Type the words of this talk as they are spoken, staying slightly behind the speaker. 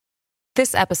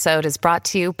This episode is brought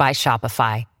to you by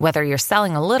Shopify. Whether you're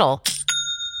selling a little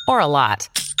or a lot,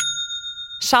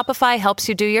 Shopify helps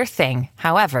you do your thing,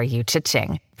 however you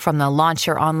cha-ching. From the launch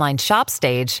your online shop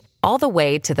stage, all the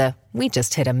way to the we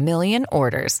just hit 1 million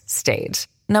orders stage.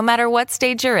 No matter what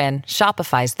stage you're in,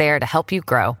 Shopify's there to help you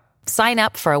grow. Sign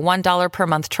up for a $1 per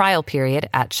month trial period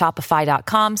at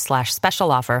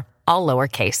shopify.com/special offer, all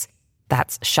lowercase.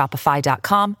 That's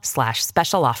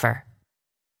shopify.com/special offer.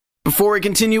 Before we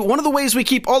continue, one of the ways we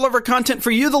keep all of our content for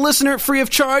you, the listener, free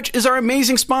of charge is our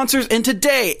amazing sponsors, and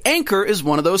today, Anchor is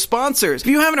one of those sponsors. If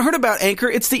you haven't heard about Anchor,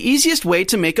 it's the easiest way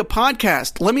to make a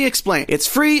podcast. Let me explain. It's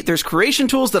free, there's creation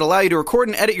tools that allow you to record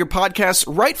and edit your podcasts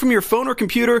right from your phone or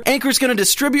computer. Anchor is going to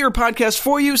distribute your podcast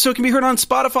for you so it can be heard on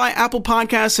Spotify, Apple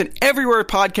Podcasts, and everywhere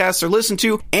podcasts are listened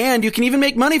to, and you can even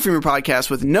make money from your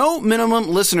podcast with no minimum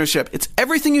listenership. It's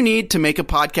everything you need to make a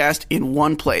podcast in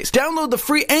one place. Download the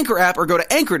free Anchor app or go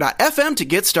to anchor.fm to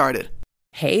get started.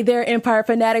 Hey there, Empire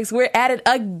Fanatics. We're at it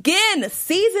again.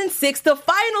 Season 6, the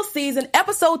final season,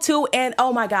 episode 2. And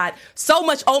oh my God, so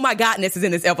much oh my godness is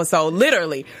in this episode,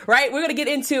 literally, right? We're going to get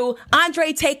into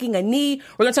Andre taking a knee.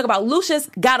 We're going to talk about Lucius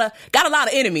got a lot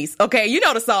of enemies. Okay, you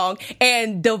know the song.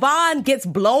 And Devon gets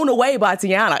blown away by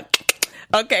Tiana.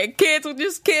 Okay, kids, I'm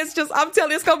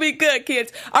telling you, it's going to be good,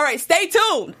 kids. All right, stay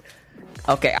tuned.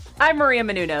 Okay. I'm Maria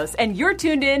Menounos, and you're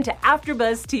tuned in to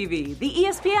AfterBuzz TV, the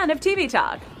ESPN of TV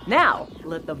talk. Now,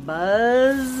 let the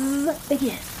buzz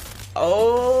begin.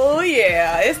 Oh,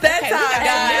 yeah. It's that time,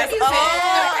 guys.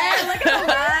 Look at the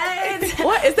lights.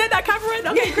 What? Is that copyright?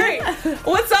 Okay, great.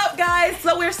 What's up, guys?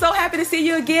 So we're so happy to see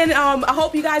you again. I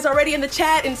hope you guys are already in the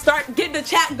chat and start getting the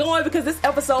chat going because this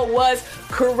episode was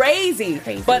crazy.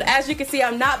 But as you can see,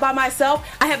 I'm not by myself.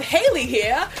 I have Haley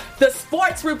here, the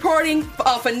sports reporting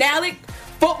fanatic.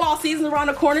 Football season around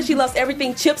the corner. She loves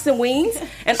everything chips and wings.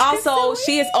 And also,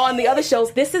 she is on the other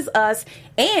shows, This Is Us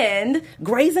and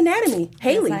Grey's Anatomy.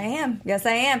 Haley. Yes,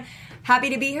 I am.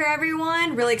 Happy to be here,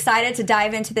 everyone. Really excited to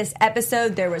dive into this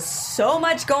episode. There was so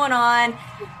much going on.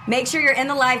 Make sure you're in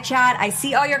the live chat. I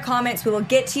see all your comments. We will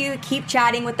get to you. Keep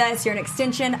chatting with us. You're an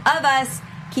extension of us.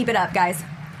 Keep it up, guys.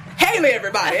 Haley,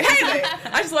 everybody. Haley.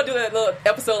 I just want to do that little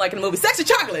episode like in the movie Sexy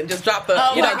Chocolate and just drop the,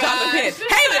 drop the pin.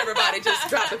 Haley, everybody, just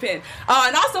drop the pin.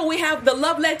 And also we have the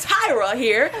lovely Tyra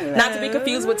here. Hello. Not to be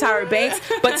confused with Tyra Banks,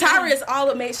 but Tyra is all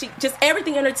amazing. She just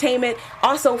everything entertainment,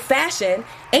 also fashion,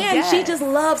 and she just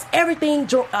loves everything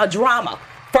drama.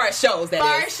 For our shows, that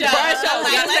is. For our shows.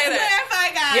 Like, let's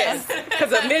clarify, guys. Yes.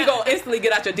 Because the men go instantly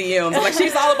get out your DMs. Like,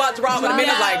 she's all about drama. The men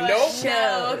are like, nope.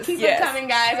 No. Keep them coming,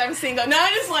 guys. I'm single. No,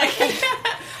 I'm just like...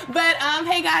 But,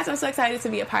 hey, guys, I'm so excited to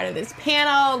be a part of this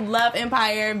panel. Love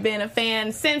Empire. Been a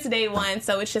fan since day one.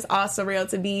 So it's just all surreal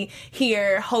to be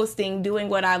here hosting, doing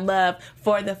what I love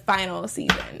for the final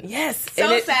season. Yes.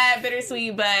 So sad,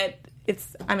 bittersweet, but...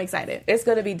 I'm excited. It's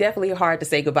going to be definitely hard to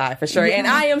say goodbye, for sure. Yeah. And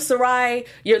I am Sarai,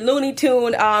 your Looney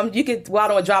Tune. You can, I don't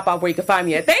want to drop off where you can find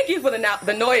me at. Thank you for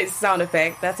the noise sound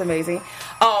effect. That's amazing.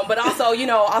 But also,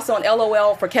 also on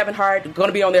LOL for Kevin Hart. Going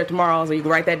to be on there tomorrow, so you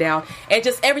can write that down. And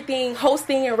just everything,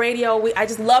 hosting and radio. I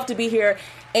just love to be here.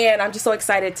 And I'm just so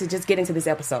excited to just get into this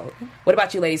episode. What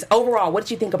about you, ladies? Overall, what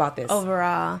did you think about this?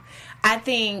 Overall, I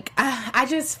think, I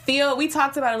just feel, we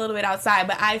talked about it a little bit outside,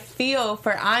 but I feel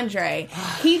for Andre.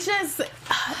 He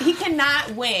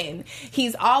cannot win.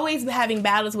 He's always having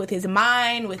battles with his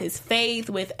mind, with his faith,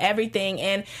 with everything.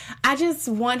 And I just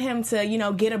want him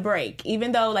to, get a break.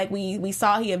 Even though, like, we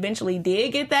saw he eventually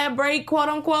did get that break, quote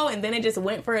unquote, and then it just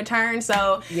went for a turn.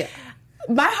 So, yeah.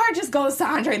 My heart just goes to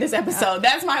Andre this episode.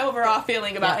 That's my overall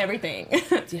feeling about everything.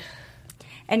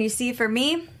 And you see, for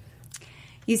me,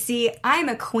 I'm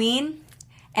a queen,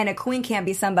 and a queen can't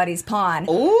be somebody's pawn.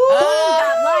 Ooh!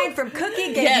 That line from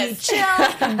Cookie gave me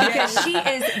chills because she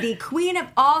is the queen of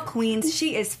all queens.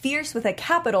 She is fierce with a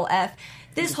capital F.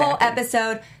 This whole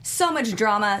episode, so much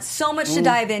drama, so much to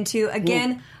dive into.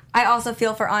 Again, I also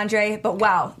feel for Andre, but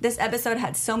wow, this episode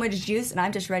had so much juice, and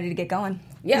I'm just ready to get going.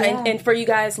 Yeah. And for you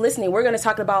guys listening, we're going to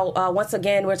talk about, once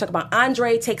again, we're going to talk about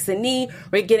Andre takes a knee.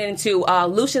 We're getting into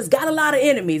Lucius got a lot of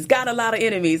enemies.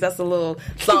 That's a little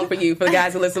song for you, for the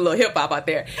guys who listen to a little hip-hop out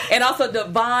there. And also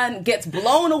Devon gets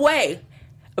blown away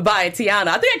by Tiana.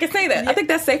 I think I can say that. I think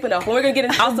that's safe enough. We're going to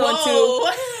get also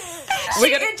into...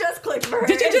 It just clicked for her.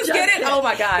 Did you just get it? Oh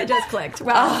my God. It just clicked.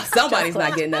 Wow. Somebody's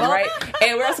not getting that, right?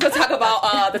 And we're also going to talk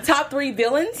about the top 3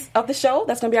 villains of the show.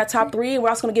 That's going to be our top 3. And we're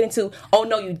also going to get into Oh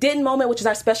No You Didn't moment, which is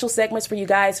our special segments for you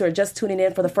guys who are just tuning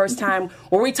in for the first time,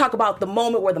 where we talk about the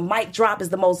moment where the mic drop is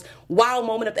the most wow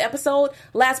moment of the episode.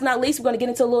 Last but not least, we're going to get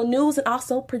into a little news and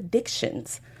also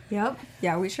predictions. Yep.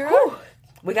 Yeah, we sure are.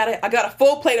 I got a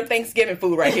full plate of Thanksgiving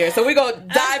food right here. So we're going to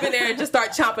dive in there and just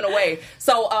start chomping away.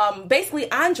 So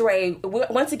basically, Andre,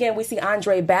 once again, we see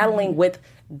Andre battling with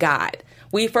God.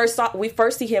 We first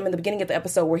see him in the beginning of the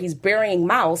episode where he's burying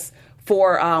Mouse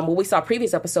for what we saw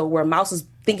previous episode where Mouse was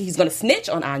thinking he's going to snitch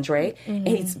on Andre, and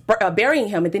he's burying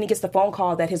him, and then he gets the phone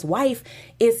call that his wife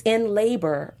is in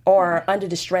labor or under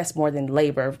distress, more than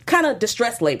labor, kind of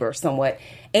distress labor somewhat.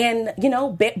 And,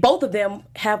 both of them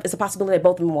it's a possibility that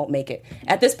both of them won't make it.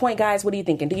 At this point, guys, what are you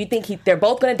thinking? Do you think they're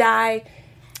both going to die?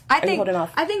 I think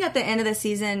at the end of the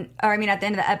season, at the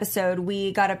end of the episode,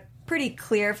 we got a pretty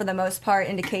clear, for the most part,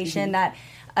 indication that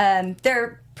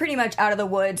they're pretty much out of the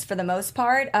woods for the most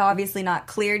part. Obviously not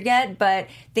cleared yet, but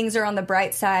things are on the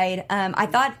bright side. I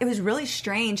thought it was really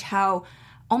strange how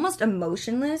almost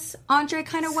emotionless Andre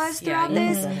kind of was throughout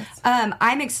this.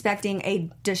 I'm expecting a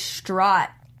distraught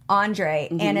Andre,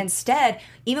 and instead,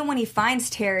 even when he finds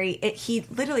Terry,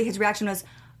 his reaction was,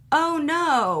 oh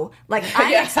no, like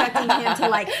I'm expecting him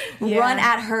to run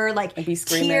at her, and be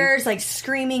tears,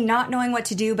 screaming, not knowing what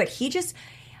to do, but he just,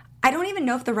 I don't even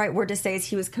know if the right word to say is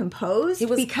he was composed. He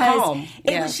was calm.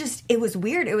 It was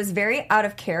weird. It was very out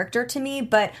of character to me,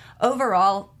 but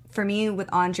overall, for me with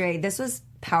Andre, this was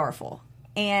powerful.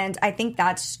 And I think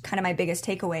that's kind of my biggest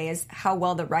takeaway is how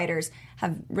well the writers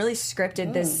have really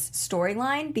scripted this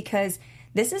storyline, because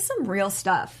this is some real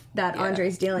stuff that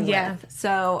Andre's dealing with.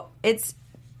 So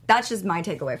that's just my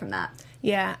takeaway from that.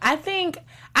 Yeah, I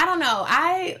don't know.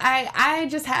 I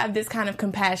just have this kind of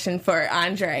compassion for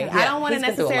Andre. I don't want to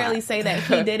necessarily say that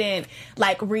he didn't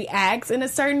react in a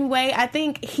certain way. I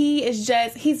think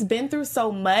he's been through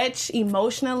so much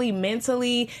emotionally,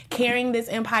 mentally, carrying this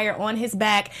empire on his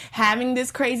back, having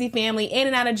this crazy family, in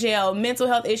and out of jail, mental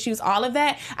health issues, all of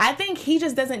that. I think he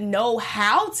just doesn't know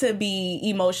how to be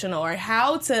emotional or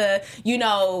how to,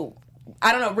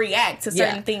 react to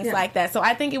certain things like that. So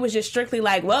I think it was just strictly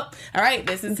all right,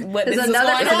 this is what's going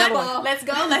on. Let's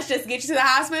go. Let's just get you to the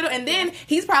hospital. And then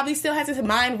he's probably still has his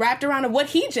mind wrapped around of what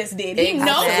he just did. He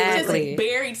knows he just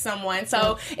buried someone.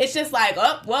 So it's just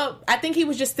I think he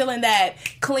was just still in that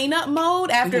cleanup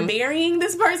mode after burying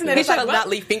this person. He should not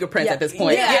leave fingerprints at this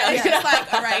point. It's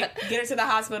just all right, get her to the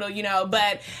hospital,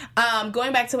 But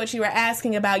going back to what you were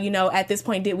asking about, at this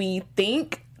point, did we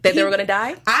think that they were going to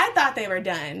die? I thought they were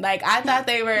done. I thought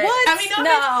they were... What? I mean,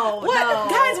 no.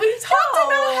 Guys, we talked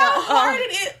about how hard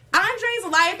it is.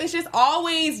 Andre's life is just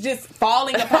always just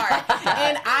falling apart.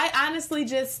 And I honestly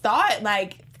just thought,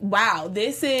 wow,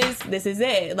 this is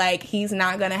it. He's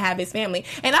not going to have his family.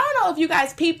 And I don't know if you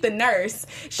guys peeped the nurse.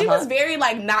 She was very,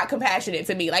 not compassionate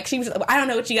to me. She was, I don't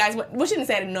know what you guys... Well, she didn't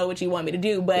say I didn't know what you want me to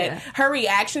do, but her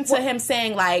reaction to him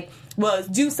saying, was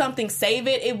do something, save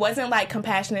it. It wasn't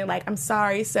compassionate, I'm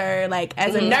sorry, sir.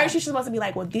 As a nurse, you're supposed to be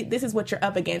well, this is what you're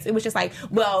up against. It was just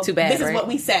well, too bad, this is what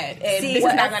we said, and this is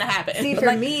not going to happen. See,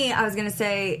 for me, I was going to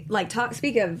say,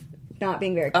 speak of not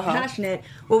being very compassionate,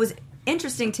 what was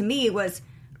interesting to me was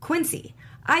Quincy.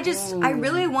 I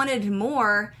really wanted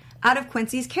more out of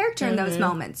Quincy's character in those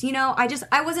moments.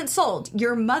 I wasn't sold.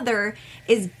 Your mother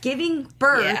is giving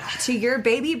birth to your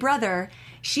baby brother.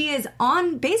 She is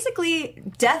on basically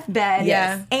deathbed.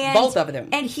 Yes, and both of them.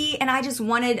 And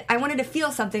I wanted to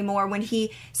feel something more when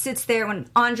he sits there, when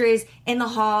Andre's in the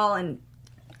hall and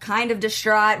kind of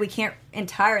distraught. We can't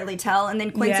entirely tell. And then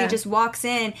Quincy just walks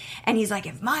in and he's like,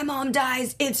 if my mom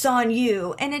dies, it's on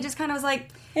you. And it just kind of was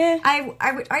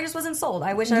I just wasn't sold.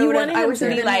 I wish I would have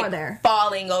been more there.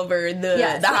 Falling over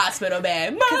the hospital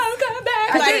bed. Mom, come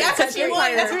back. That's what you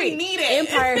want. That's what we needed.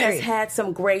 Empire has had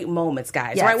some great moments,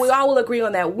 guys. Yes. Right? We all will agree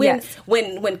on that.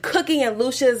 When Cookie and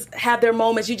Lucius have their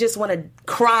moments, you just want to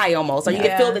cry almost, or you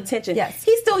can feel the tension. Yes.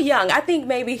 He's still young. I think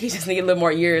maybe he just needed a little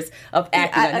more years of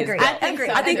acting. I agree.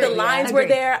 I think the lines were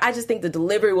there. I just think the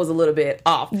delivery was a little bit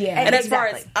off. Yeah. And as far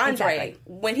as Andre,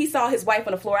 when he saw his wife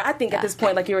on the floor, I think at this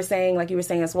point, like you were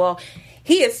saying as well,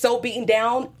 he is so beaten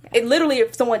down. It literally,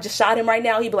 if someone just shot him right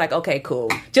now, he'd be like, okay, cool.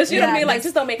 Just, you know what I mean?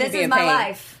 Just don't make me be in pain. This is my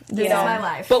life. This is my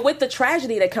life. But with the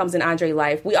tragedy that comes in Andre's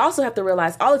life, we also have to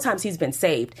realize all the times he's been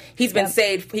saved. He's been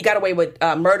saved. He got away with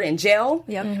murder in jail.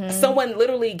 Yep. Mm-hmm. Someone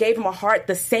literally gave him a heart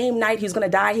the same night he was going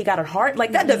to die. He got a heart.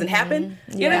 That doesn't happen.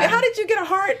 You know, how did you get a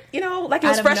heart? It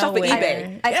was fresh off of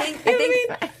eBay.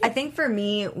 I think for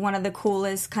me, one of the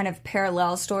coolest kind of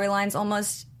parallel storylines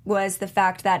almost was the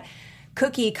fact that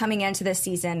Cookie coming into this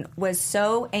season was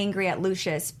so angry at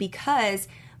Lucius because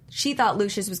she thought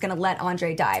Lucius was going to let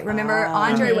Andre die. Remember,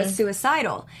 Andre was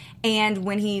suicidal, and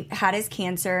when he had his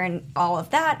cancer and all of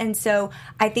that. And so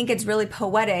I think it's really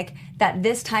poetic that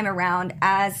this time around,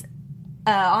 as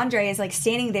Andre is like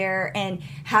standing there and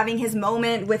having his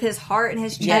moment with his heart and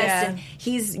his chest, and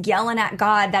he's yelling at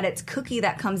God that it's Cookie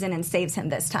that comes in and saves him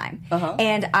this time.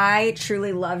 And I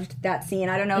truly loved that scene.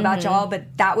 I don't know about y'all,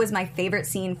 but that was my favorite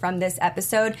scene from this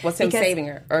episode. What's him saving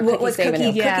her? Or Cookie was saving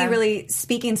him? Cookie really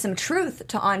speaking some truth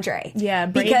to Andre. Yeah,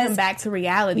 bringing him back to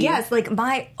reality. Yes, like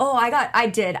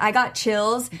I got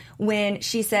chills when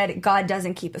she said God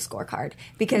doesn't keep a scorecard,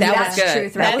 because that's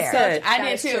truth right there. I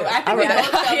did too. I think we both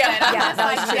felt that. I was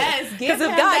like, yes, because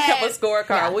if God kept a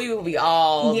scorecard, we would be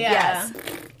all yes.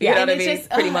 You know what I mean? Just,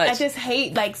 pretty much. I just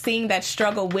hate like seeing that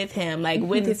struggle with him, like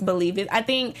with his belief. I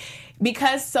think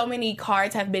because so many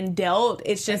cards have been dealt,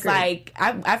 it's just like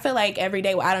I feel like every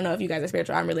day. Well, I don't know if you guys are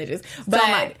spiritual. I'm religious, but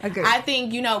I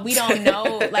think we don't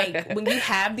know. Like when you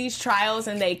have these trials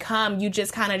and they come, you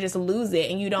just kind of just lose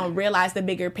it, and you don't realize the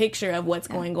bigger picture of what's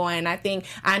going on. And I think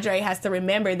Andre has to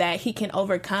remember that he can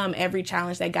overcome every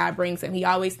challenge that God brings him. He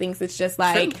always thinks it's just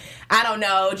like I don't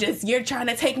know, just you're trying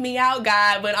to take me out,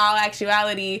 God. But in all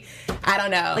actuality, I don't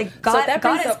know. Like God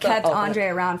has kept Andre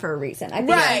around for a reason. I think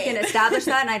we can establish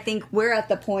that, and I think we're at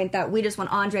the point that we just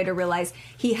want Andre to realize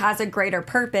he has a greater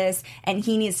purpose, and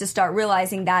he needs to start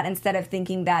realizing that instead of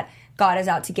thinking that God is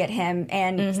out to get him.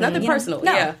 And it's nothing personal.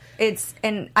 No,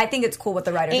 and I think it's cool what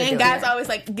the writers are doing. And guys always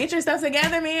like, get your stuff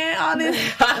together, man. All this,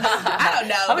 I don't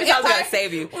know. How many times gotta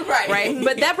save you, right?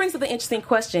 But that brings up an interesting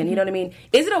question. You know what I mean?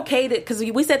 Is it okay to? Because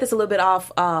we said this a little bit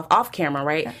off camera,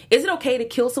 right? Yeah. Is it okay to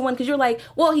kill someone? Because you're like,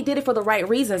 well, he did it for the right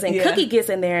reasons, and Cookie gets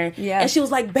in there, and she was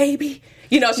like, baby.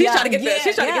 She's trying to get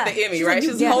the Emmy, right?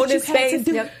 She's holding his face.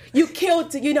 You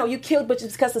killed, but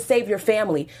it's because to save your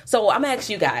family. So I'm gonna ask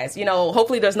you guys,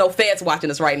 hopefully there's no fans watching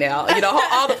us right now.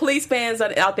 All the police fans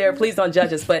out there, please don't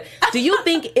judge us. But do you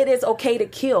think it is okay to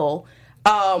kill?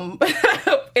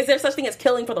 Is there such thing as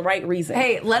killing for the right reason?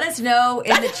 Hey, let us know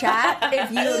in the chat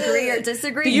if you agree or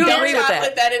disagree. Do you agree with that?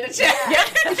 Put that in the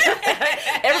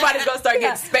chat. Everybody's gonna start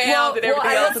getting spammed and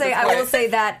everything else. I will say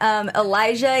that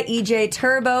Elijah, EJ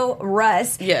Turbo,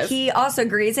 Russ, he also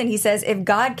agrees, and he says if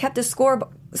God kept a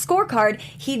scorecard,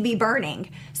 he'd be burning.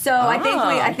 So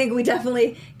I think we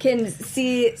definitely can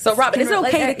see. So Robin, is it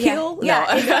okay to kill? Yeah,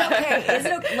 no. Is it okay? Is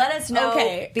it okay? Let us know.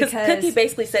 Okay, because Cookie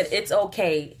basically said it's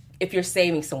okay if you're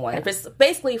saving someone. If it's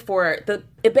basically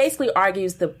it basically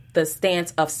argues the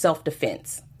stance of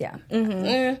self-defense. Yeah.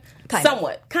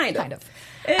 Somewhat. Kind of.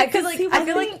 I feel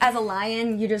like as a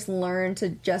lion, you just learn to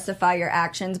justify your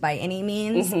actions by any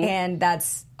means, and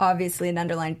that's obviously an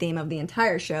underlying theme of the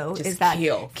entire show. Just is that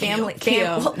kill.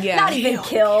 Not even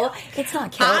kill. It's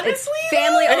not kill. Honestly, it's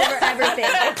family over everything.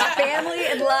 It's family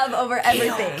and love over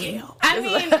everything. I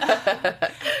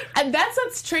mean, that's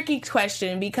a tricky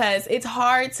question because it's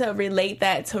hard to relate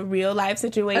that to real life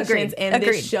situations and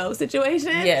this show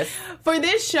situation. Yes. For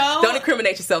this show, don't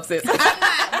incriminate yourself, sis. I'm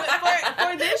not. But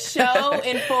for this show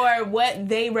and for what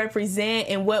they represent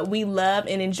and what we love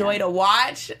and enjoy to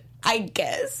watch, I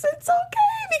guess it's okay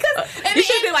because you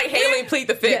should be like Haley plead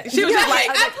the fifth. She was just like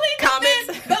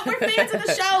comments. But we're fans of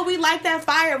the show. We like that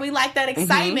fire. We like that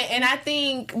excitement. And I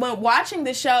think when watching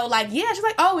the show, she's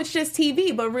like, oh, it's just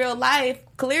TV. But real life,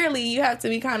 clearly, you have to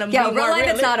be kind of real life.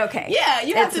 It's not okay. Yeah,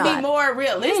 you have to be more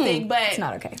realistic. But it's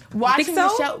not okay. Watching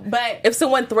the show, but if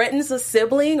someone threatens a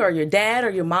sibling or your dad or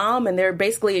your mom, and they're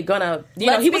basically gonna,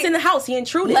 he was in the house, he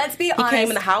intruded. Let's be honest. He came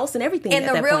in the house and everything. In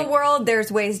the real world,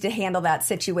 there's ways to handle that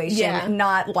situation,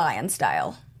 not lion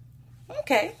style.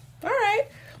 Okay, all right.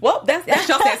 Well, that's your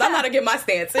stance. I'm not gonna give my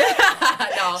stance.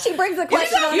 No. She brings the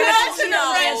question on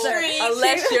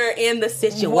unless you're in the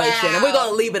situation, and we're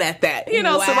gonna leave it at that.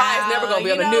 Sarai's never gonna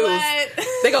be on the news.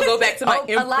 They're gonna go back to my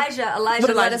Elijah,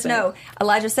 let us know.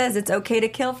 Elijah says it's okay to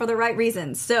kill for the right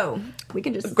reasons. So we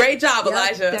can just great job,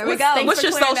 Elijah. There we go. What's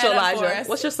your social, Elijah?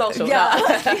 What's your social?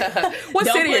 What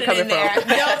city you're coming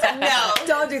from?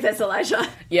 Don't do this, Elijah.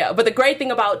 Yeah, but the great thing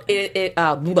about it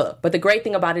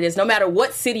is no matter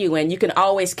what city you're in, you can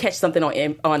always catch something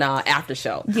on after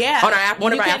show. Yeah, on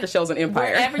one of our after shows on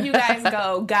Empire. Wherever you guys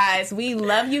go, guys, we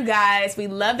love you guys. We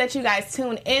love that you guys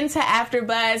tune into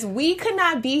AfterBuzz. We could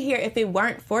not be here if it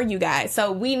weren't for you guys.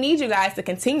 So we need you guys to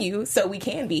continue so we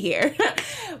can be here.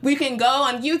 We can go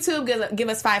on YouTube, give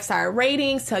us 5-star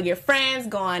ratings, tell your friends,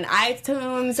 go on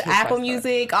iTunes, Apple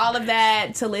Music, all of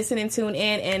that to listen and tune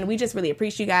in. And we just really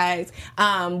appreciate you guys.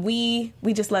 We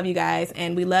just love you guys,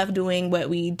 and we love doing what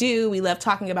we do. We love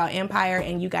talking about Empire,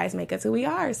 and you guys make us who we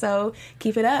are. So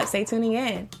keep it up. Stay tuning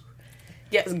in.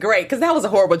 Yes, great, because that was a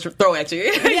horrible throw at you.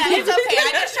 Yeah, it's okay.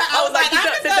 I was like, I'm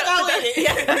just going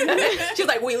She was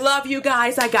like, we love you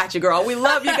guys. I got you, girl. We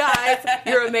love you guys.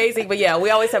 You're amazing. But yeah, we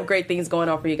always have great things going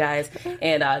on for you guys.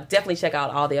 And definitely check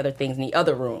out all the other things in the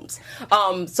other rooms.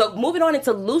 So moving on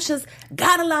into Lucia's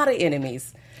Got a Lot of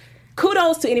Enemies.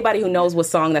 Kudos to anybody who knows what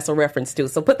song that's a reference to.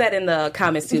 So put that in the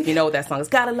comments too if you know what that song is.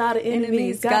 Got a lot of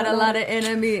enemies. Got a lot of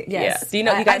enemies. Yes. Yeah. Do you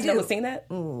know? You guys know who sing that?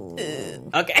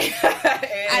 Okay.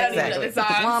 I don't even know the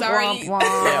song. Sorry. You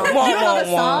don't know the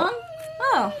song?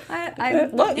 Oh,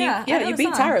 you beat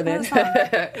Tyra then.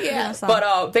 Yeah.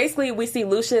 But basically, we see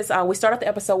Lucius. We start off the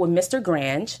episode with Mr.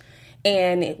 Grange.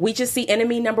 And we just see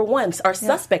enemy number one, or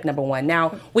suspect number one.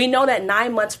 Now, we know that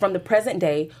 9 months from the present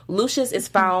day, Lucius is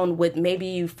found with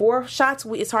maybe 4 shots.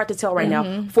 It's hard to tell right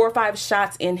now. 4 or 5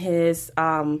 shots in his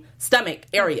stomach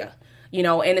area. You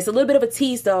know, and it's a little bit of a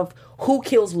tease of who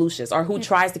kills Lucius or who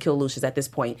tries to kill Lucius at this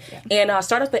point. Yeah. And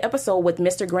start off the episode with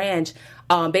Mr. Grange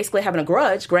basically having a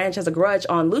grudge. Grange has a grudge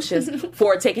on Lucius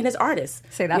for taking his artist.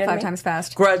 Say that 5 times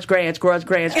fast. Grudge, Grange, grudge,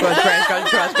 Grange, grudge, Grange, grudge,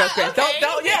 grudge, Grange.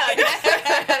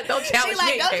 Don't challenge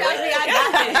me. Don't challenge me. I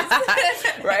got this.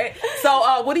 Right?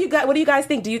 So what do you guys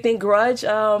think? Do you think grudge?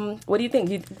 What do you think?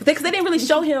 Because they didn't really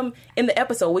show him in the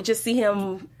episode. We just see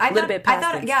him a little bit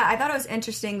past him. I thought it was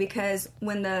interesting because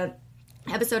when the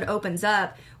episode opens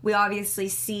up, we obviously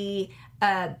see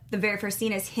the very first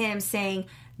scene is him saying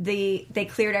they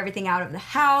cleared everything out of the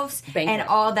house, and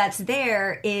all that's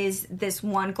there is this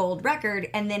one gold record,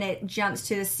 and then it jumps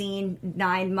to the scene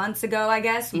 9 months ago, I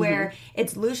guess, where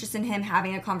it's Lucius and him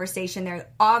having a conversation. They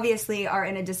obviously are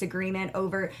in a disagreement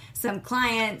over some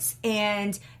clients,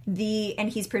 and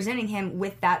he's presenting him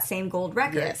with that same gold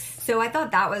record. Yes. So I thought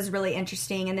that was really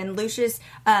interesting. And then Lucius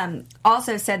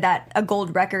also said that a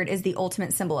gold record is the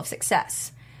ultimate symbol of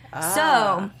success.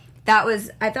 So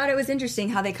I thought it was interesting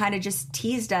how they kind of just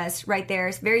teased us right there.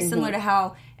 It's very similar to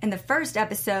how in the first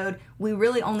episode we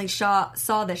really only saw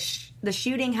the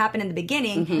shooting happen in the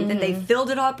beginning. Then they filled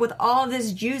it up with all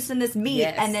this juice and this meat,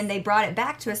 and then they brought it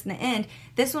back to us in the end.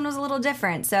 This one was a little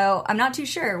different, so I'm not too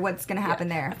sure what's going to happen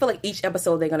there. I feel like each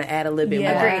episode they're going to add a little bit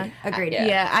more. Agreed.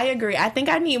 Yeah, I agree. I think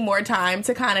I need more time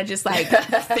to kind of just like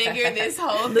figure this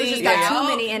whole thing out. Got too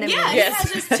many enemies. Yeah, it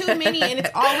has just too many, and it's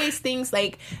always things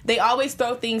like they always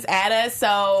throw things at us.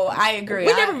 So I agree.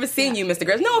 We've never seen you, Mr.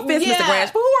 Grange. No offense, Mr.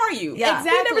 Grange, but who are you? Yeah,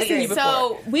 exactly. We've never seen you before.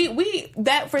 So we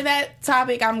for that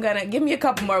topic, I'm gonna give me a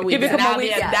couple more weeks. Give me a couple more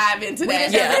weeks. Dive into that. We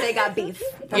just know that they got beef.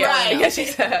 Right.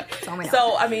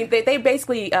 So I mean, they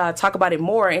basically talk about it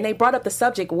more, and they brought up the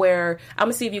subject where I'm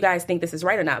gonna see if you guys think this is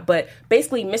right or not. But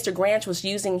basically, Mr. Grange was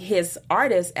using his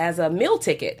artist as a meal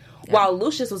ticket, while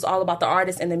Lucius was all about the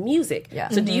artist and the music. Yeah.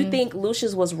 So do you think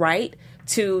Lucius was right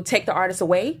to take the artist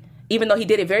away? Even though he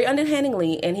did it very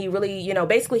underhandedly, and he really,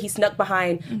 basically he snuck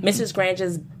behind Mrs.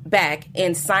 Grange's back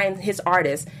and signed his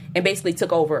artist and basically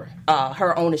took over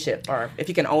her ownership, or if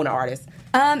you can own an artist.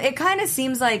 It kind of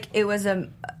seems like it was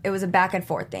a back and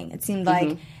forth thing. It seemed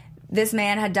like this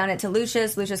man had done it to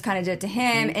Lucius. Lucius kind of did it to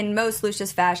him. In most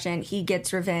Lucius fashion, he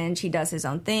gets revenge. He does his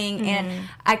own thing. And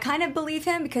I kind of believe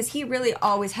him because he really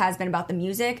always has been about the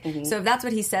music. So if that's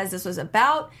what he says this was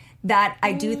about, that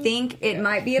I do think it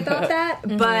might be about that.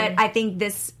 But I think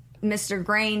this Mr.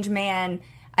 Grange man,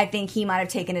 I think he might have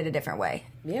taken it a different way.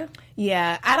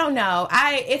 Yeah, I don't know.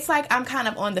 It's like I'm kind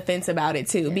of on the fence about it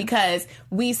too, because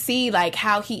we see like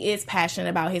how he is passionate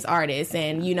about his artists,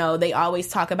 and they always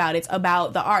talk about it's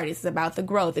about the artist, it's about the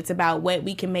growth, it's about what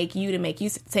we can make you to make you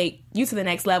take you to the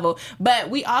next level. But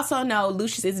we also know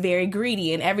Lucius is very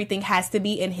greedy, and everything has to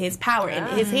be in his power, in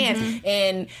his hands.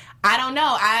 And I don't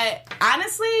know. I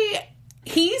honestly,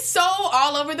 he's so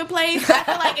all over the place. I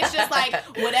feel like it's just like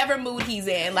whatever mood he's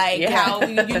in. Like how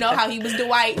how he was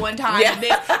Dwight one time. Yeah.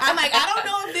 I'm like, I don't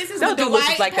know if this is don't the do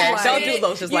Dwight like that. Don't do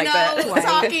Lucius like that.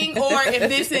 Talking, or if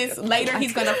this is later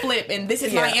he's gonna flip and this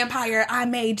is my empire. I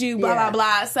made you. Blah blah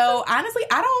blah. So honestly,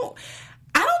 I don't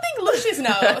think Lucius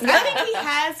knows. I think he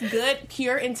has good,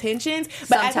 pure intentions,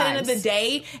 but at the end of the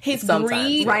day, his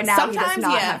greed. Right now, he does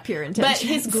not have pure intentions. But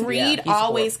his greed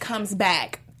always comes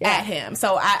back at him.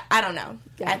 So I don't know.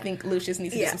 I think Lucius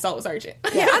needs to do some soul searching.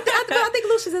 Yeah, I think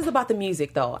Lucius is about the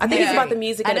music, though. I think he's about the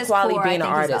music and the quality of being an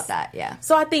artist. About that,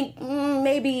 So I think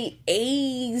maybe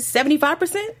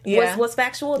 75% was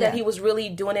factual, that he was really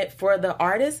doing it for the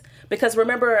artist. Because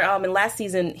remember, in last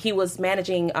season, he was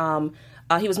managing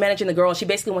he was managing the girl, and she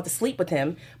basically wanted to sleep with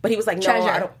him, but he was like, no, Treasure.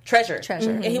 I don't. Treasure.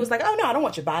 Mm-hmm. And he was like, oh, no, I don't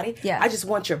want your body. Yeah. I just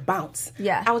want your bounce.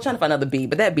 Yeah. I was trying to find another B,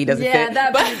 but that B doesn't fit. Yeah,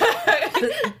 that But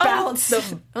bounce.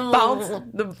 The bounce,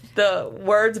 the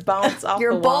words bounce off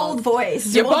Your the wall. bold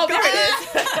voice. Your bold, there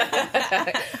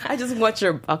it is. I just want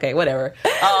your, okay, whatever.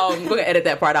 We're going to edit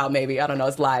that part out maybe. I don't know,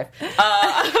 it's live.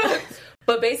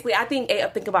 But basically, I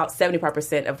think about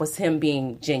 75% of was him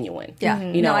being genuine. Yeah,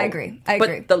 you know. No, I agree.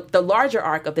 But the larger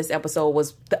arc of this episode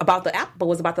was about the app, but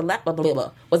was about the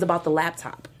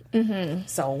laptop. Mm-hmm.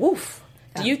 So, woof.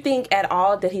 Do you think at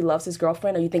all that he loves his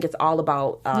girlfriend, or you think it's all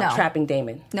about trapping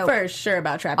Damon? No, For sure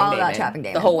about trapping all Damon. about trapping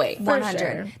Damon The whole way. 100.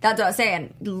 Sure. That's what I was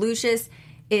saying. Lucius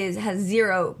has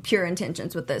zero pure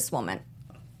intentions with this woman.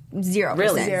 0%.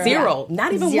 Really? Zero?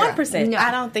 Not even 1%? No.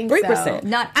 I don't think 3%. so.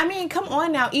 Not. I mean, come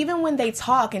on now. Even when they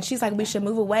talk, and she's like, "We should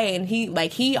move away," and he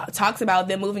talks about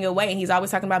them moving away, and he's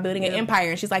always talking about building an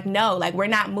empire, and she's like, "No, like we're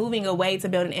not moving away to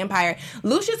build an empire."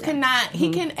 Lucius cannot.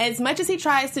 He can, as much as he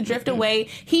tries to drift away,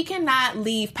 he cannot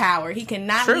leave power. He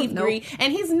cannot leave Bree,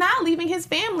 and he's not leaving his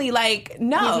family. Like,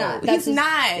 no, he's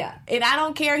not. Yeah. And I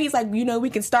don't care. He's like, we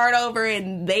can start over,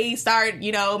 and they start,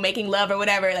 making love or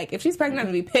whatever. Like, if she's pregnant, I'm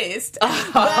gonna be pissed.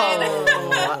 I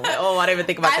didn't even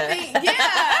think about that. I think,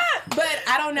 but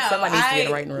I don't know. Somebody needs to be in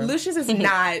the right room. Lucius is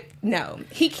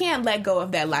he can't let go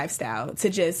of that lifestyle to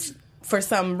just for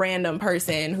some random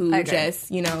person who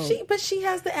just, But she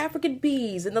has the African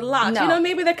bees and the locks. No.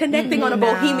 Maybe they're connecting on a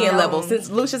bohemian level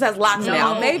since Lucius has locks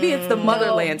now. Maybe it's the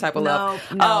motherland type of love.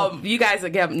 No. You guys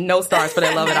have no stars for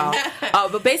that love at all.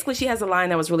 But basically, she has a line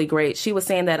that was really great. She was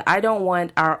saying that I don't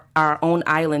want our own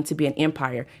island to be an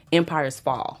empire. Empires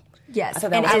fall. Yes.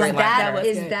 And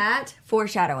is that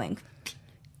foreshadowing?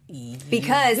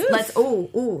 Because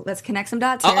let's connect some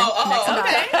dots here.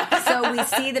 Dots. So we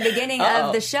see the beginning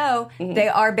of the show. They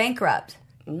are bankrupt.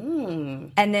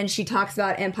 And then she talks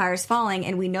about empires falling,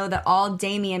 and we know that all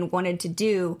Damien wanted to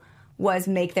do was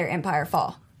make their empire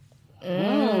fall.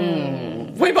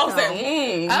 We both said,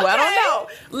 well, I don't know.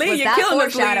 Lee, you're killing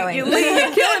us. Lee, you're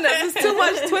killing us. It's too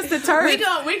much twisted turn.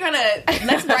 We're gonna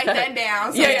let's write that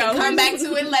down so we can come back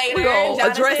to it later. We're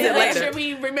gonna address it later. Make sure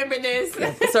we remember this.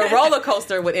 It's a roller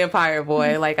coaster with Empire,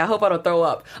 boy. Like, I hope I don't throw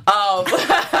up.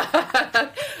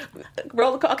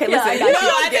 Roller coaster. Okay, listen.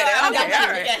 I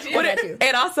got you.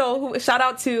 And also, shout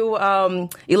out to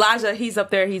Elijah. He's up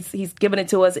there. He's giving it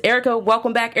to us. Erica,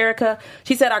 welcome back, Erica.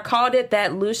 She said, I called it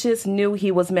that Lucius knew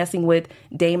he was messing with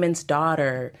Damon's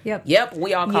daughter. Yep.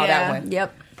 We all call that one.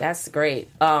 Yep. That's great.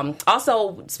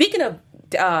 Also, speaking of,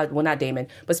 not Damon,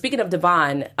 but speaking of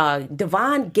Devon,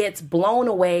 Devon gets blown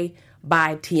away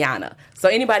by Tiana. So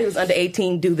anybody who's under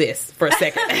 18, do this for a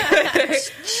second.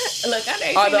 Look, under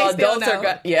 18, are the adults know.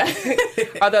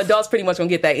 Are the adults pretty much gonna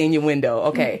get that in your window?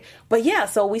 Okay, but yeah.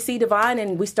 So we see Devon,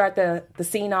 and we start the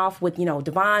scene off with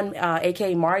Devon,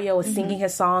 aka Mario, is singing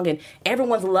his song, and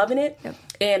everyone's loving it. Yep.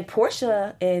 And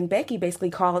Portia and Becky basically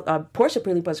Portia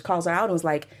pretty much calls her out and was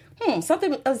like,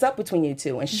 something is up between you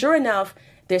two. And sure enough,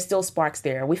 there's still sparks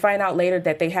there. We find out later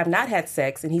that they have not had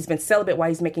sex, and he's been celibate while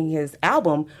he's making his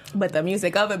album. But the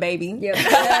music of it, baby. Yep.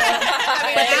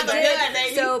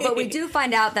 But we do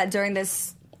find out that during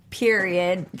this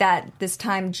period, that this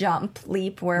time jump,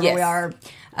 leap, wherever we are,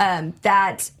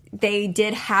 that they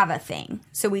did have a thing.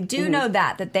 So we do know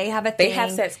that they have a thing. They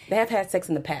have sex. They have had sex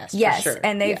in the past. Yes, for sure.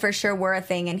 And they for sure were a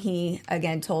thing. And he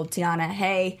again told Tiana,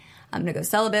 "Hey, I'm going to go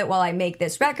celibate while I make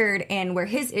this record." And where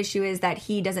his issue is that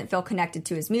he doesn't feel connected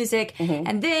to his music.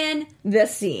 And then the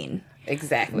scene,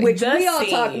 exactly, which we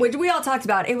all talked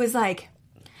about. It was like,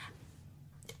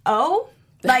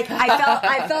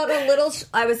 I felt a little.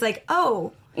 I was like,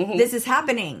 this is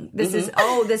happening. This is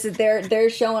they're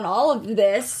showing all of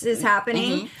this is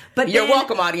happening. But you're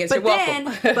welcome, audience. You're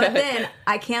welcome. But then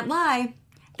I can't lie,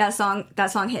 that song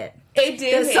hit. It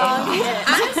did. The song hit.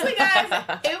 Honestly, guys,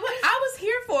 I was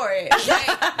here for it. Like,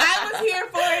 I was here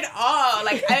for it all.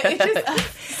 Like, it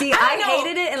just. See, I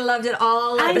hated it and loved it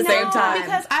all at the same time.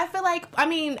 Because I feel like,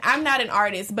 I'm not an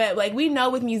artist, but like we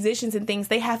know with musicians and things,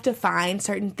 they have to find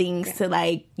certain things to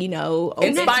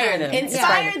inspire them,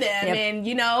 and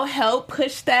help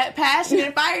push that passion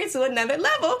and fire to another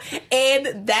level.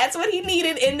 And that's what he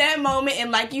needed in that moment.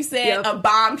 And like you said, a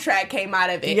bomb track came out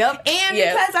of it. Yep. And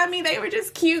because they were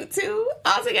just cute too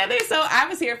all together, so I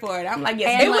was here for it. I'm like,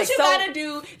 yes, do what you gotta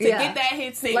do to get that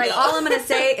hit single. Like, all I'm gonna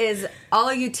say is, all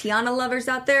of you Tiana lovers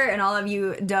out out there and all of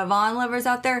you Devon lovers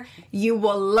out there, you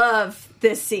will love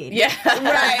this scene. Yeah.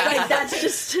 Right. Like, that's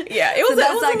just... Yeah, it was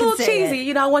a little cheesy. It.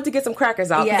 You know, I want to get some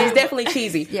crackers out. Yeah. It's definitely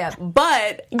cheesy. Yeah.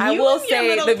 But I will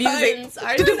say the music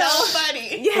are so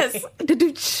funny. Yes.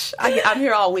 I'm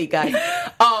here all week, guys.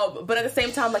 But at the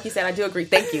same time, like you said, I do agree.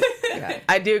 Thank you.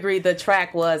 I do agree the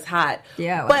track was hot.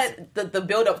 Yeah. But the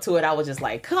build up to it, I was just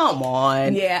like, come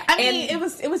on. Yeah. I mean, it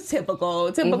was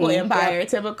typical Empire,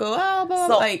 typical,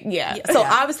 So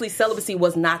obviously celibacy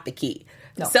was not the key.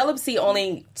 No. Celibacy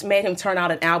only made him turn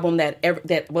out an album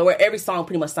where every song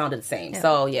pretty much sounded the same. Yeah.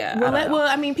 So yeah. Well,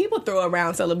 I mean, people throw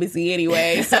around celibacy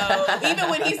anyway. So even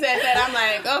when he said that, I'm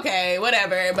like, okay,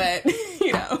 whatever. But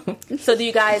you know. So do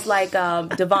you guys like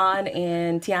Devon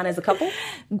and Tiana as a couple?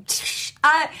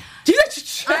 I'm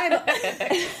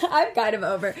kind of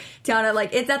over Tiana.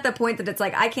 Like, it's at the point that it's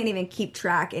like I can't even keep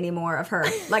track anymore of her.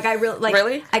 Like, I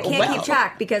really I can't keep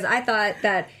track because I thought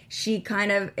that she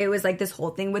it was like this whole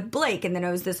thing with Blake, and then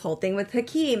it was this whole thing with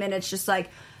Hakeem, and it's just like,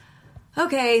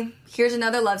 okay, here's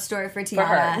another love story for Tiana. For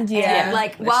her. Yeah. And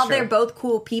like, while they're both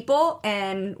cool people,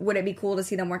 and would it be cool to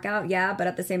see them work out? Yeah, but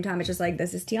at the same time, it's just like,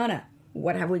 this is Tiana.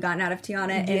 What have we gotten out of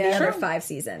Tiana in the other 5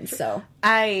 seasons? So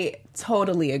I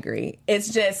totally agree. It's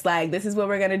just like, this is what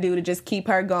we're gonna do to just keep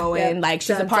her going. Yep. Like,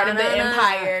 she's a part of the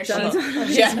Empire. She's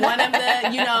one of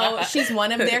the, she's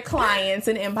one of their clients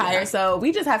in Empire. Yeah. So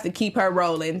we just have to keep her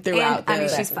rolling throughout. And,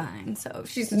 she's fine. So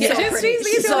she's so pretty.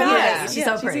 She's so nice. She's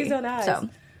so pretty. She's so nice. So.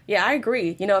 Yeah, I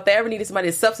agree. You know, if they ever needed somebody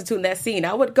to substitute in that scene,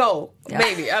 I would go. Yeah.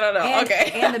 Maybe. I don't know.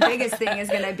 And the biggest thing is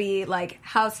going to be, like,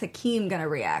 how's Hakeem going to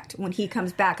react when he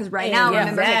comes back? Because right now,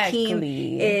 remember, Hakeem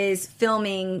is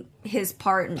filming his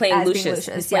part playing Lucius.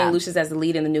 He's playing Lucius as the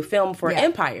lead in the new film for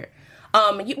Empire.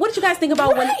 What did you guys think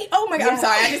about when... Oh, my God. I'm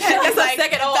sorry. I just had this, like,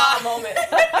 second moment.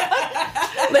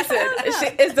 Listen,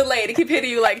 it's delayed. It keep hitting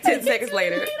you, like, 10 seconds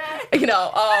later. You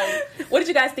know, what did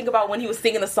you guys think about when he was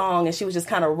singing the song and she was just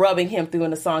kind of rubbing him through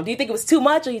in the song? Do you think it was too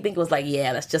much, or do you think it was like,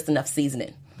 yeah, that's just enough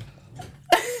seasoning?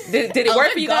 Did it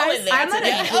work for you guys? I'm going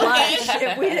to blush.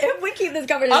 If we keep this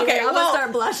conversation, I'm going to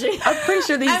start blushing. I'm pretty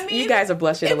sure you guys are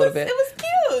blushing a little bit. It was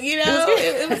cute, you know?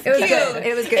 It was good.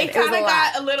 It was good. It kind of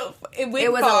got a little... It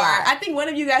went far. I think one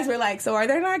of you guys were like, so are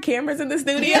there not cameras in the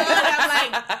studio? And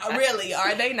I'm like, really?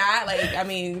 Are they not? Like, I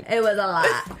mean... It was a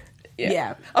lot.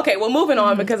 Yeah. Okay, well, moving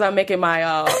on because I'm making my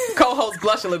co-host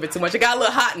blush a little bit too much. It got a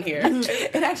little hot in here.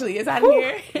 It actually is hot in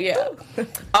here.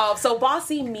 Yeah. So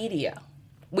Bossy Media.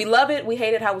 We love it. We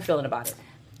hate it. How we feeling about it?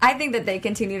 I think that they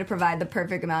continue to provide the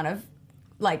perfect amount of,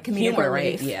 like, comedic humor,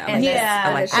 relief. Right?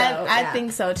 Yeah. I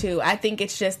think so too. I think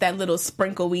it's just that little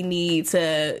sprinkle we need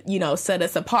to, you know, set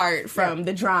us apart from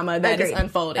the drama that is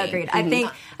unfolding. Agreed.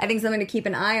 Mm-hmm. I think something to keep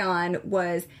an eye on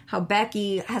was how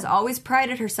Becky has always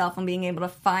prided herself on being able to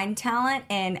find talent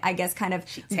and I guess kind of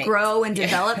grow and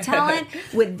develop talent.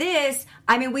 With this,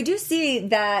 I mean, we do see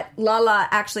that Lala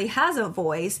actually has a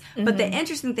voice, but the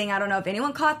interesting thing, I don't know if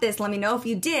anyone caught this, let me know if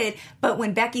you did, but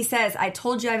when Becky says, I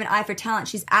told you I have an eye for talent,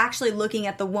 she's actually looking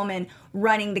at the woman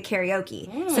running the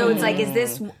karaoke. So it's like, is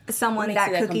this someone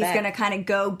that Cookie's going to kind of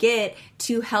go get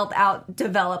to help out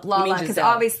develop Lala? Because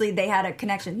obviously they had a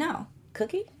connection. No.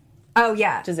 Cookie? Oh,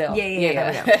 yeah. Giselle. Yeah.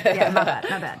 Yeah, my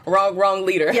bad. Wrong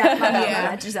leader. Yeah, my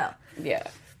bad. Giselle. Yeah.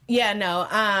 Yeah, no.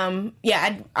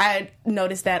 I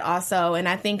noticed that also, and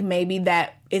I think maybe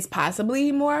that is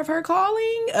possibly more of her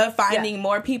calling of finding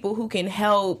more people who can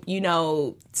help. You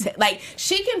know, like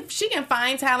she can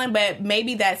find talent, but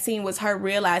maybe that scene was her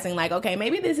realizing, like, okay,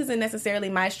 maybe this isn't necessarily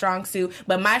my strong suit,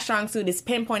 but my strong suit is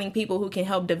pinpointing people who can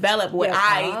help develop what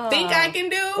I think I can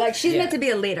do. Like she's meant to be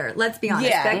a leader. Let's be honest.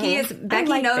 Yeah.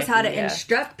 Becky knows how to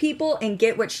instruct people and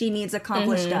get what she needs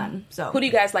accomplished done. So who do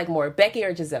you guys like more, Becky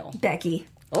or Giselle? Becky.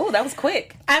 Oh, that was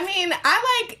quick. I mean,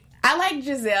 I like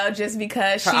Giselle just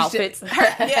because her outfits. She's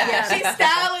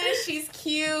stylish, she's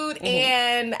cute,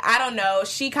 and I don't know,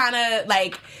 she kind of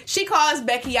like, she calls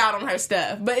Becky out on her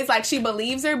stuff, but it's like she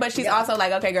believes her, but she's also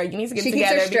like, okay, girl, you need to get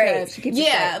together. She keeps her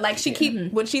straight. Like she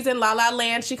when she's in La La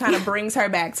Land, she kind of brings her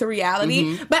back to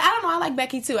reality. But I don't know, I like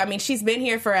Becky too. I mean, she's been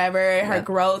here forever. Her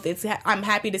growth, I'm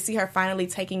happy to see her finally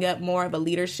taking up more of a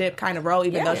leadership kind of role,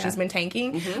 even though she's been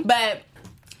tanking. But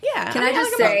yeah. Can I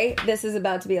just say, this is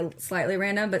about to be slightly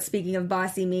random, but speaking of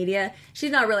Bossy Media,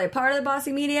 she's not really a part of the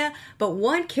Bossy Media, but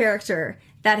one character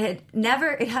that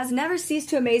has never ceased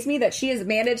to amaze me that she has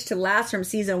managed to last from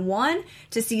season 1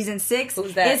 to season 6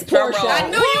 is Portia. I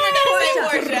knew you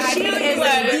were going to say Portia. She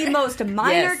is the most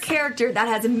minor character that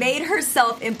has made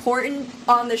herself important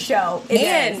on the show.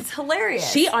 It's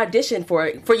hilarious. She auditioned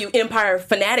for you Empire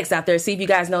fanatics out there. See if you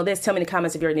guys know this. Tell me in the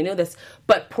comments if you already knew this.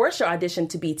 But Portia auditioned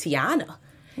to be Tiana.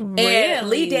 And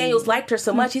Lee Daniels liked her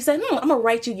so much, he said, I'm going to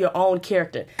write you your own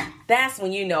character. That's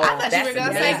when you know. I thought that's you were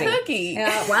going to say Cookie.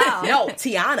 Wow. No,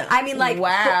 Tiana. I mean, like,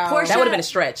 wow. Portia, that would have been a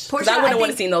stretch. Because I wouldn't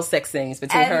want to see those sex scenes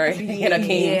between her and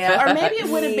Akeem. Yeah, or maybe it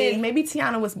would have been, maybe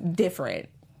Tiana was different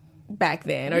back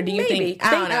then. Or do you think?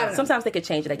 I don't know. Sometimes they could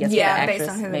change it, I guess. Yeah, actress, based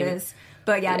on who maybe. it is.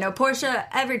 But no, Portia,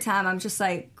 every time I'm just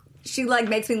like, she like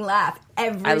makes me laugh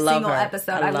every love single her.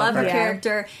 episode. I love her her.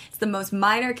 character. It's the most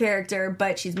minor character,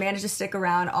 but she's managed to stick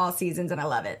around all seasons, and I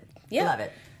love it. Yeah. Love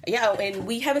it. Yeah, and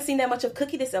we haven't seen that much of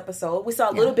Cookie this episode. We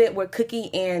saw a little bit with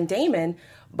Cookie and Damien,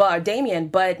 but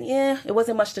it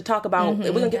wasn't much to talk about.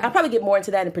 I'll probably get more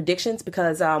into that in predictions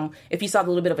because if you saw a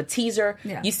little bit of a teaser,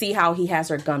 you see how he has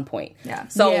her gunpoint. Yeah.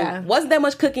 So wasn't that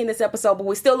much Cookie in this episode, but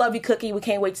we still love you, Cookie. We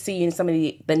can't wait to see you in some of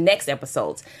the next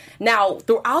episodes. Now,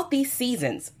 throughout these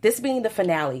seasons, this being the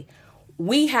finale,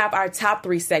 we have our top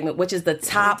 3 segment, which is the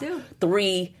top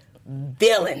 3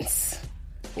 villains.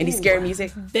 Any scary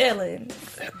music? Villains.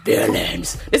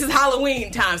 This is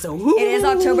Halloween time, so It is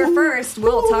October 1st.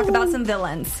 We'll talk about some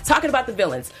villains. Talking about the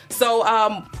villains.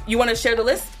 So, you want to share the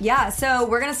list? Yeah, so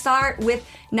we're going to start with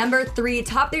number 3,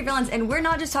 top 3 villains. And we're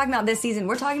not just talking about this season.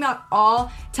 We're talking about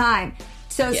all time.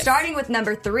 So starting with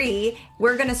number 3,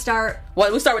 we're going to start...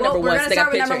 Well, we'll start with number 1. We're going to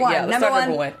start with number 1. Yeah, number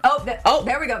one.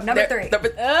 There we go. Number 3. Number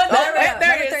 3.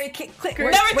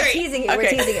 We're teasing it. Okay. We're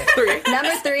teasing it. 3.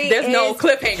 Number 3 There's is no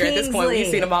cliffhanger Kingsley. at this point. We've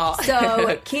seen them all.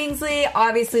 So Kingsley,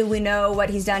 obviously we know what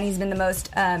he's done. He's been the most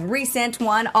recent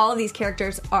one. All of these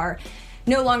characters are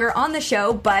no longer on the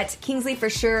show, but Kingsley for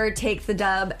sure takes the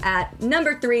dub at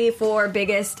number 3 for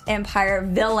biggest Empire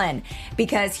villain,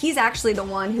 because he's actually the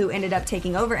one who ended up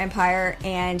taking over Empire,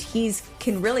 and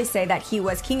can really say that he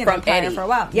was king of Empire for a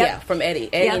while. Yep. Yeah, from Eddie.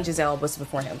 Eddie and Giselle was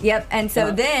before him. Yep, and so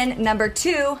then number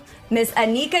 2, Miss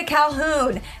Anika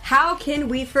Calhoun. How can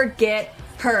we forget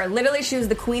her? Literally, she was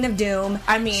the Queen of Doom.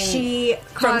 I mean, she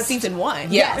from season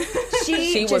 1. Yes,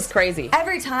 she was crazy.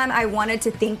 Every time I wanted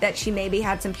to think that she maybe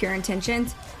had some pure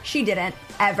intentions, she didn't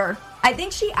ever. I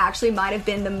think she actually might have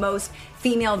been the most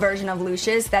female version of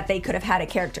Lucius that they could have had a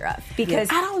character of, because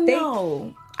I don't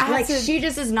know. She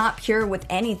just is not pure with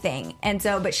anything, and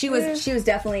so, but she was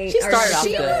definitely. She started off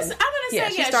good. I'm gonna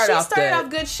say, she started off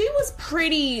good. She was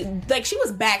pretty, like, she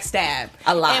was backstabbed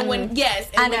a lot. And when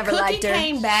I never Cookie liked her.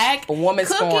 came back, a woman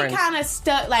scorned. Cookie kind of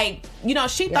stuck, like,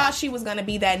 she thought she was gonna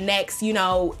be that next,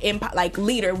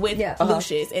 leader with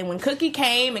Lucius. And when Cookie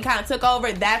came and kind of took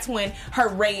over, that's when her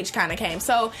rage kind of came.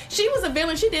 So she was a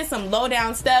villain. She did some low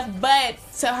down stuff, but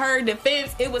to her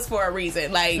defense, it was for a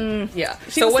reason. Like,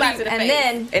 she was slapped in the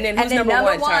face. And then who's number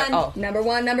 1? Tara? Number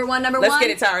one. Let's get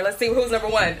it, Tara. Let's see who's number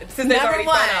 1. Since they've already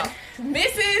found out.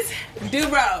 Mrs.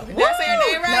 Dubrow. Did I say her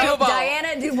name right? No,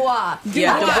 Diana Dubois.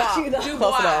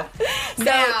 Dubois.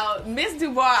 Now, Miss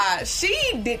Dubois,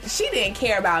 she didn't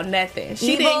care about nothing.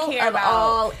 She didn't care about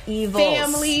all evils.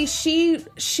 Family.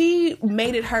 She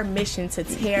made it her mission to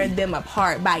tear them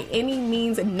apart by any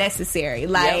means necessary.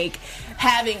 Like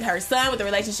having her son with a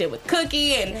relationship with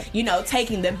Cookie, and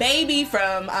taking the baby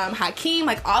from Hakeem,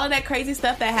 like all of that crazy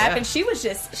stuff that happened. She was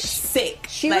just sick.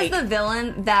 She was the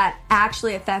villain that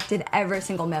actually affected every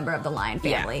single member of the Lion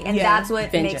family, and that's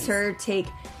what makes her take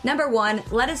number 1.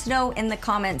 Let us know in the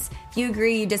comments if you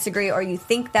agree, you disagree, or you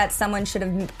think that someone should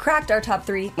have cracked our top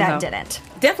 3 that didn't.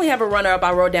 Definitely have a runner-up.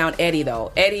 I wrote down Eddie,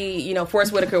 though. Eddie,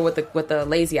 Forrest Whitaker with the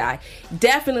lazy eye.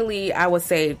 Definitely, I would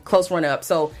say, close runner-up.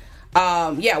 So,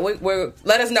 we're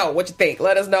let us know what you think.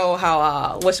 Let us know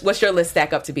how what's your list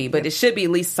stack up to be. But it should be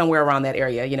at least somewhere around that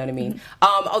area. You know what I mean?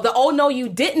 The "Oh no, you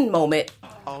didn't" moment.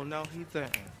 Oh no, he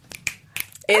didn't.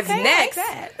 Is next.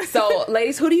 So,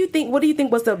 ladies, what do you think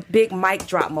was the big mic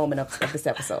drop moment of this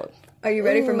episode? Are you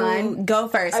ready for mine? Go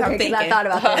first. Okay, I'm thinking. I thought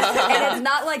about this. And it's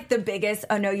not like the biggest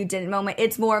 "oh no you didn't" moment.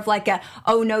 It's more of like a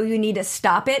 "oh no you need to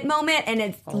stop it" moment. And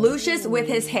it's Lucius with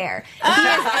his hair. He is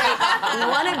a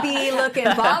wannabe looking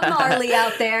Bob Marley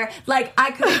out there. Like,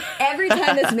 I could, every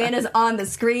time this man is on the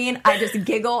screen, I just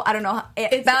giggle. I don't know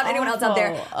about anyone else out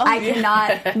there. I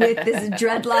cannot, with this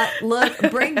dreadlock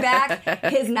look, bring back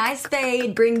his nice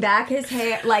fade, bring back his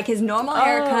hair, like his normal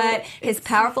haircut, his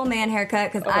powerful man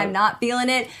haircut, because I'm not feeling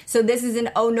it. So this is an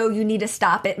 "oh no, you need to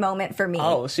stop it" moment for me.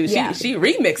 Oh, shoot. She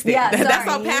remixed it. Yeah, that's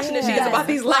how passionate she is about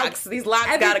these locks. These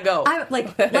locks gotta go.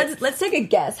 Let's take a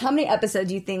guess. How many episodes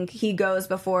do you think he goes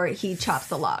before he chops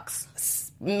the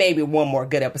locks? Maybe one more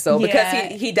good episode,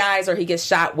 because he dies or he gets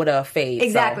shot with a fade.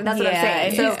 Exactly, that's what I'm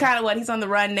saying. And he's kind of he's on the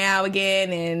run now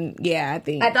again, and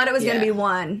I thought it was going to be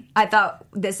one. I thought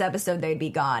this episode they'd be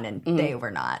gone, and they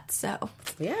were not. So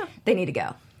they need to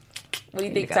go. What do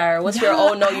you think, Tyra? What's your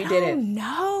 "oh no, you didn't"?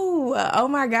 No. Oh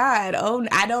my God. Oh,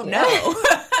 I don't know.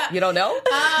 You don't know?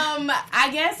 I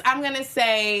guess I'm gonna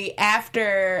say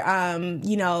after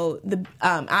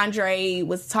Andre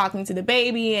was talking to the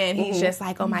baby and he's just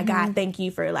like, oh my God, thank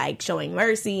you for like showing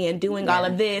mercy and doing all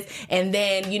of this, and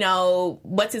then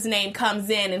what's his name comes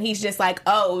in and he's just like,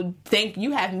 oh,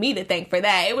 you have me to thank for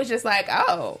that. It was just like,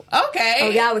 oh, okay. Oh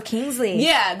yeah, with Kingsley.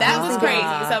 Yeah, that was crazy.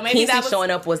 So maybe Kingsley that was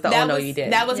showing up was the oh no you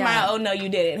didn't. That was my oh no you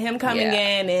didn't. Him coming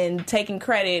in and taking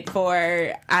credit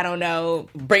for, I don't know,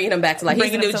 bringing him back to life.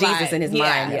 He's the new Jesus in his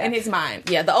mind. Yeah, in his mind.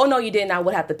 Yeah, the oh no you didn't, I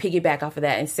would have to piggyback off of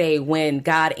that and say when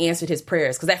God answered his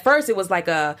prayers. Because at first it was like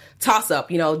a toss-up.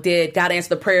 Did God answer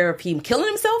the prayer of him killing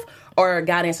himself? Or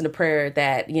God answered the prayer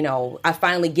that, I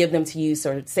finally give them to you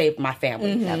so save my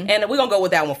family. And we're going to go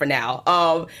with that one for now.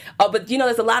 But,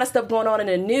 there's a lot of stuff going on in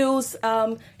the news.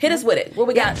 Hit us with it. What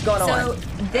we got going on?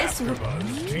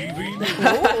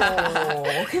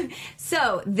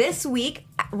 So this week,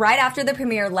 right after the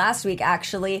premiere last week,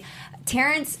 actually,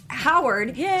 Terrence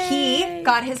Howard, he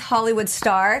got his Hollywood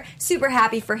star. Super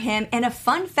happy for him. And a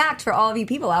fun fact for all of you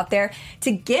people out there,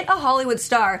 to get a Hollywood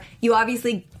star, you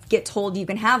obviously get told you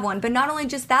can have one, but not only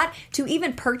just that, to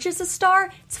even purchase a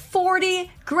star, it's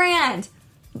 $40,000.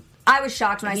 I was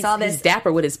shocked when I saw this. He's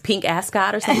dapper with his pink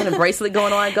ascot or something, a bracelet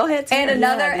going on. Go ahead, Tim.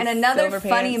 And another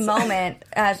funny moment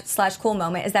 / cool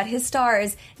moment is that his star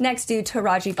is next to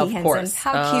Taraji P. Henson.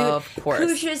 How cute! Of course.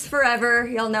 Cooches forever.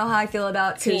 Y'all know how I feel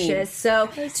about Cooches. So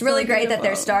it's really great that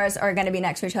their stars are going to be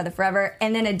next to each other forever.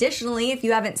 And then additionally, if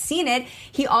you haven't seen it,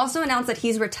 he also announced that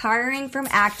he's retiring from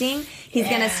acting. He's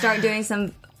going to start doing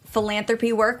some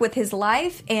philanthropy work with his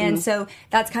life, and so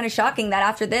that's kind of shocking that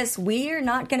after this we're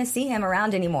not going to see him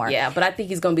around anymore. Yeah, but I think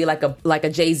he's going to be like a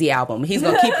Jay-Z album. He's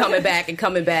going to keep coming back and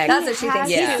coming back. That's what she thinks.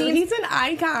 Yeah. He's an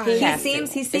icon. He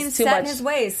seems set in his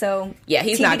ways. So yeah,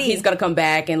 he's not. He's going to come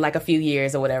back in like a few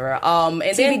years or whatever. And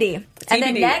TBD. And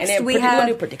then next we have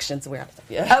new predictions.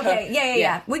 Okay,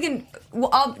 yeah. We can.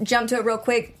 I'll jump to it real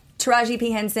quick. Taraji P.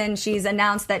 Henson, she's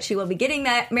announced that she will be getting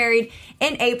married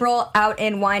in April out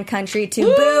in wine country to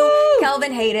Boo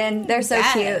Kelvin Hayden. They're so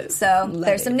cute. So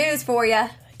there's some news for you.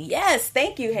 Yes,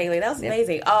 thank you, Haley. That was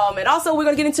amazing. And also, we're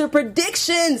going to get into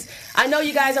predictions. I know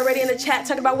you guys are already in the chat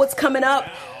talking about what's coming up.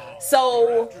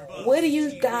 So, what do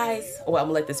you guys... Well, I'm going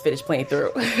to let this finish playing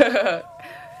through.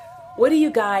 What do you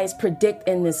guys predict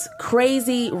in this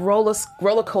crazy roller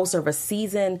coaster of a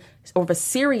season or of a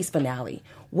series finale?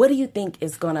 What do you think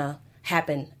is going to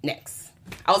happen next?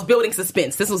 I was building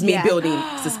suspense. This was me building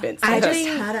suspense. I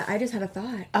just had a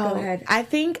thought. Go ahead. I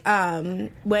think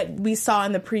what we saw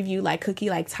in the preview, like Cookie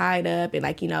like tied up and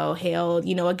like, held,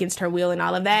 against her will and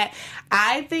all of that.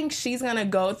 I think she's going to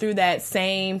go through that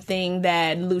same thing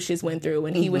that Lucius went through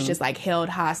when he was just like held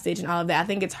hostage and all of that. I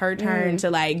think it's her turn to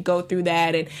like go through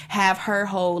that and have her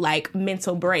whole like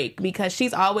mental break, because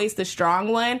she's always the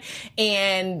strong one.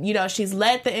 And, she's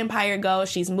let the empire go.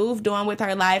 She's moved on with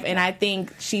her life. And I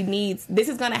think this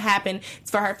is going to happen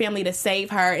for her family to save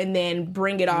her and then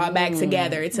bring it all back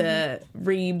together to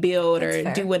rebuild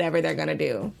or do whatever they're going to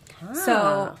do.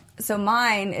 So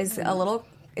mine is a little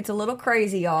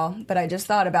crazy, y'all, but I just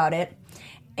thought about it.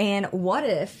 And what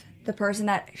if the person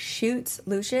that shoots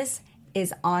Lucius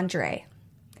is Andre?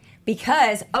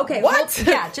 Because,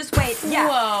 just wait. Yeah,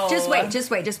 Whoa. just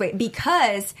wait.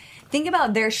 Because think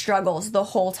about their struggles the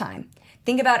whole time.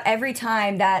 Think about every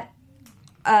time that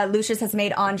Lucius has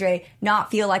made Andre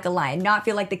not feel like a lion, not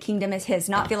feel like the kingdom is his,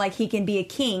 not feel like he can be a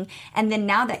king. And then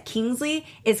now that Kingsley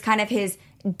is kind of his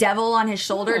devil on his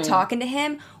shoulder talking to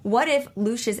him, what if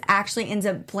Lucius actually ends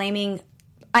up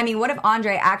what if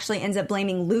Andre actually ends up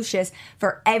blaming Lucius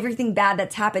for everything bad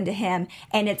that's happened to him?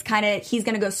 And it's kind of, he's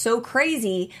going to go so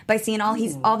crazy by seeing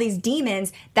all these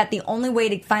demons that the only way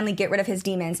to finally get rid of his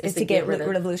demons is to get rid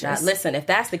of Lucius. Now, listen, if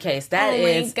that's the case, that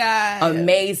is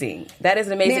amazing. That is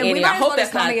an amazing ending. I hope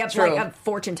that's not true. Like a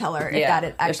fortune teller if that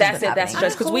is actually that's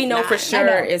just because we know for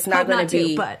sure it's not going to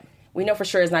be. We know for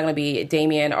sure it's not going to be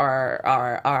Damien or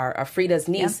Frida's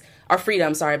niece. Or Frida,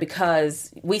 I'm sorry,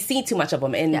 because we've seen too much of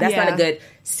them, and that's not a good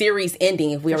series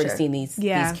ending if we already seen these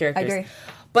characters. I agree.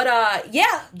 But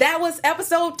that was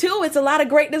episode 2. It's a lot of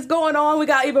greatness going on. We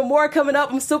got even more coming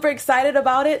up. I'm super excited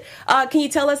about it. Can you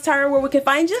tell us, Tyra, where we can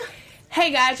find you? Hey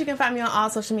guys, you can find me on all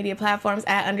social media platforms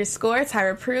at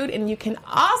 _Tyra Prude, and you can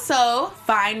also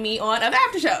find me on other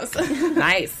after shows.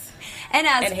 Nice. And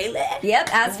Haley.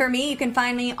 As for me, you can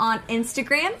find me on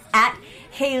Instagram at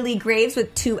Haley Graves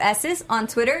with 2 S's, on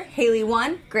Twitter,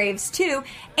 Haley1, Graves2,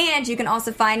 and you can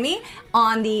also find me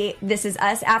on the This Is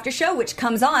Us after show, which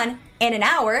comes on in an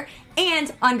hour,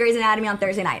 and on Grey's Anatomy on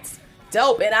Thursday nights.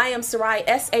 Dope. And I am Sarai,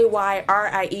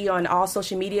 Sayrie, on all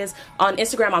social medias. On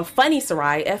Instagram, I'm Funny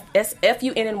Sarai,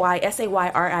 FUNNY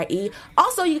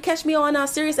Also, you can catch me on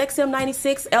Sirius XM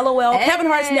 96, LOL, Kevin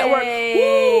Hart's Network,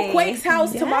 Quake's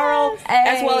House tomorrow,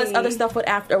 as well as other stuff with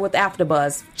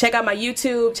AfterBuzz. Check out my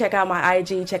YouTube, check out my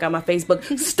IG, check out my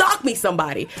Facebook. Stalk me,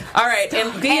 somebody. All right,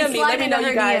 and DM me. Let me know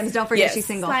you guys. DMs. Don't forget she's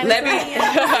single. Let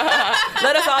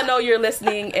us all know you're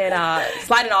listening and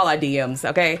slide in all our DMs.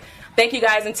 Okay. Thank you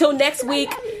guys. Until next week,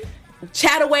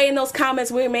 chat away in those comments.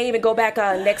 We may even go back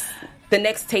the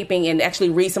next taping and actually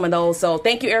read some of those. So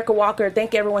thank you, Erica Walker.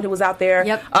 Thank you, everyone who was out there.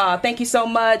 Yep. Thank you so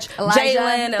much,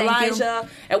 Jalen, Elijah,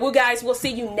 and we'll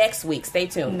see you next week. Stay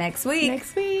tuned. Next week.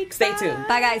 Stay tuned.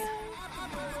 Bye, guys.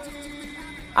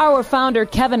 Our founder,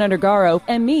 Kevin Undergaro,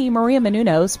 and me, Maria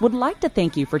Menounos, would like to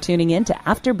thank you for tuning in to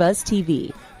AfterBuzz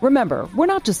TV. Remember, we're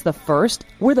not just the first,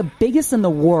 we're the biggest in the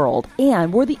world,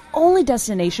 and we're the only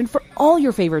destination for all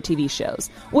your favorite TV shows.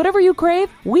 Whatever you crave,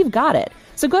 we've got it.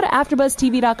 So go to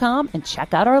AfterBuzzTV.com and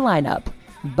check out our lineup.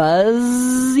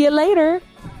 Buzz you later.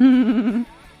 The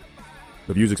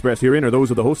views expressed herein are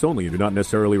those of the hosts only and do not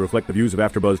necessarily reflect the views of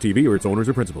AfterBuzz TV or its owners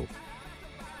or principals.